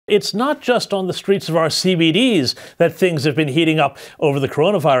it's not just on the streets of our CBDs that things have been heating up over the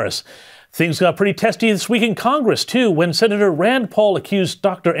coronavirus. Things got pretty testy this week in Congress, too, when Senator Rand Paul accused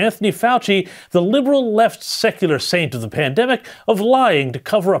Dr. Anthony Fauci, the liberal left secular saint of the pandemic, of lying to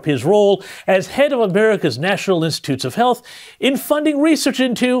cover up his role as head of America's National Institutes of Health in funding research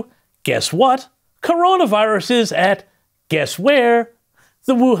into, guess what, coronaviruses at, guess where,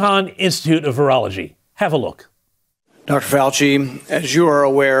 the Wuhan Institute of Virology. Have a look. Dr. Fauci, as you are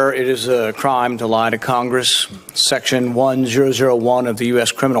aware, it is a crime to lie to Congress. Section 1001 of the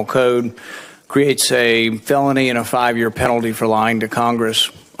U.S. Criminal Code creates a felony and a 5-year penalty for lying to Congress.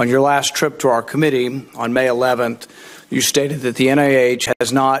 On your last trip to our committee on May 11th, you stated that the NIH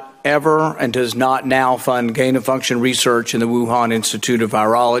has not ever and does not now fund gain-of-function research in the Wuhan Institute of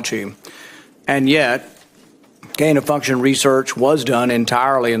Virology. And yet, gain-of-function research was done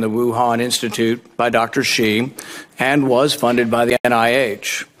entirely in the Wuhan Institute by Dr. Shi and was funded by the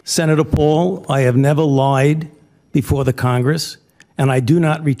NIH. Senator Paul, I have never lied before the Congress, and I do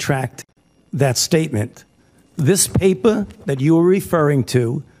not retract that statement. This paper that you are referring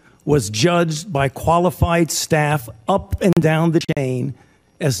to was judged by qualified staff up and down the chain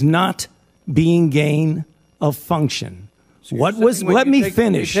as not being gain of function. Let me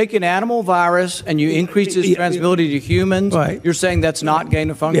finish. You take an animal virus and you increase its transmissibility to humans. Right. You're saying that's not gain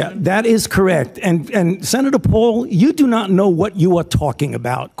of function? Yeah, that is correct. And Senator Paul, you do not know what you are talking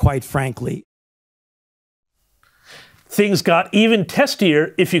about, quite frankly. Things got even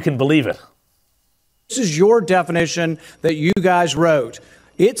testier, if you can believe it. This is your definition that you guys wrote.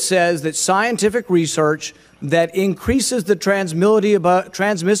 It says that scientific research that increases the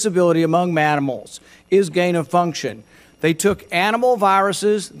transmissibility among mammals is gain of function. They took animal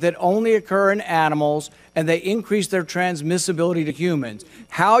viruses that only occur in animals and they increased their transmissibility to humans.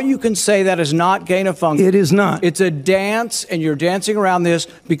 How you can say that is not gain of function? It is not. It's a dance, and you're dancing around this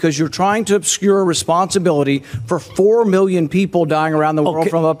because you're trying to obscure responsibility for 4 million people dying around the world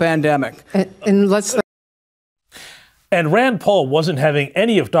from a pandemic. And Rand Paul wasn't having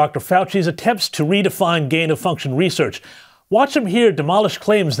any of Dr. Fauci's attempts to redefine gain-of-function research. Watch him here demolish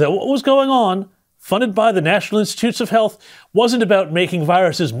claims that what was going on, funded by the National Institutes of Health, wasn't about making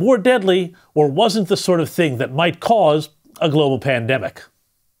viruses more deadly or wasn't the sort of thing that might cause a global pandemic.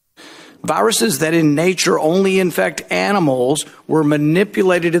 Viruses that in nature only infect animals were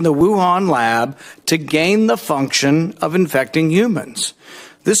manipulated in the Wuhan lab to gain the function of infecting humans.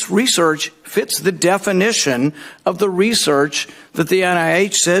 This research fits the definition of the research that the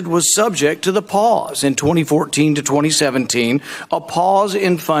NIH said was subject to the pause in 2014 to 2017, a pause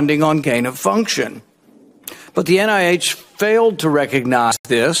in funding on gain of function. But the NIH failed to recognize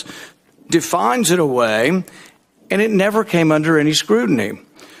this, defines it away, and it never came under any scrutiny.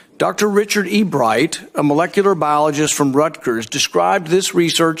 Dr. Richard E. Bright, a molecular biologist from Rutgers, described this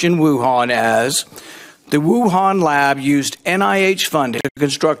research in Wuhan as the Wuhan lab used NIH funding to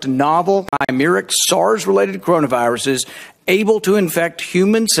construct novel chimeric SARS-related coronaviruses able to infect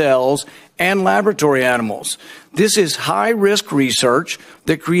human cells and laboratory animals. This is high-risk research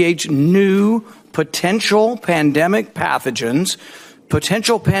that creates new potential pandemic pathogens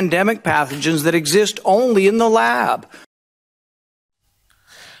that exist only in the lab.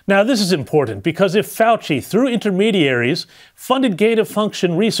 Now, this is important because if Fauci, through intermediaries, funded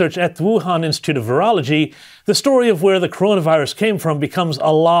gain-of-function research at the Wuhan Institute of Virology, the story of where the coronavirus came from becomes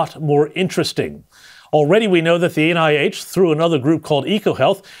a lot more interesting. Already we know that the NIH, through another group called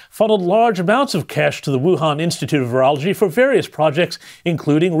EcoHealth, funneled large amounts of cash to the Wuhan Institute of Virology for various projects,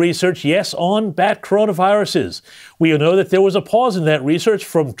 including research, yes, on bat coronaviruses. We know that there was a pause in that research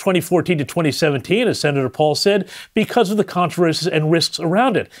from 2014 to 2017, as Senator Paul said, because of the controversies and risks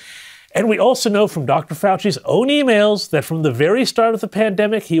around it. And we also know from Dr. Fauci's own emails that from the very start of the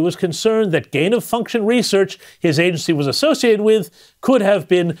pandemic, he was concerned that gain-of-function research his agency was associated with could have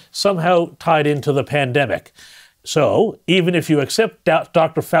been somehow tied into the pandemic. So, even if you accept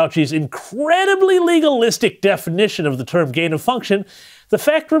Dr. Fauci's incredibly legalistic definition of the term gain-of-function, the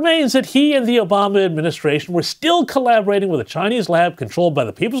fact remains that he and the Obama administration were still collaborating with a Chinese lab controlled by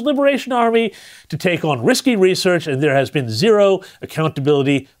the People's Liberation Army to take on risky research, and there has been zero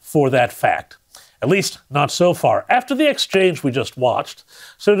accountability for that fact. At least, not so far. After the exchange we just watched,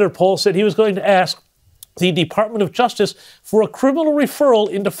 Senator Paul said he was going to ask the Department of Justice for a criminal referral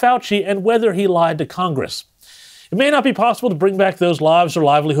into Fauci and whether he lied to Congress. It may not be possible to bring back those lives or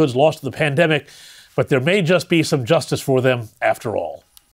livelihoods lost to the pandemic, but there may just be some justice for them after all.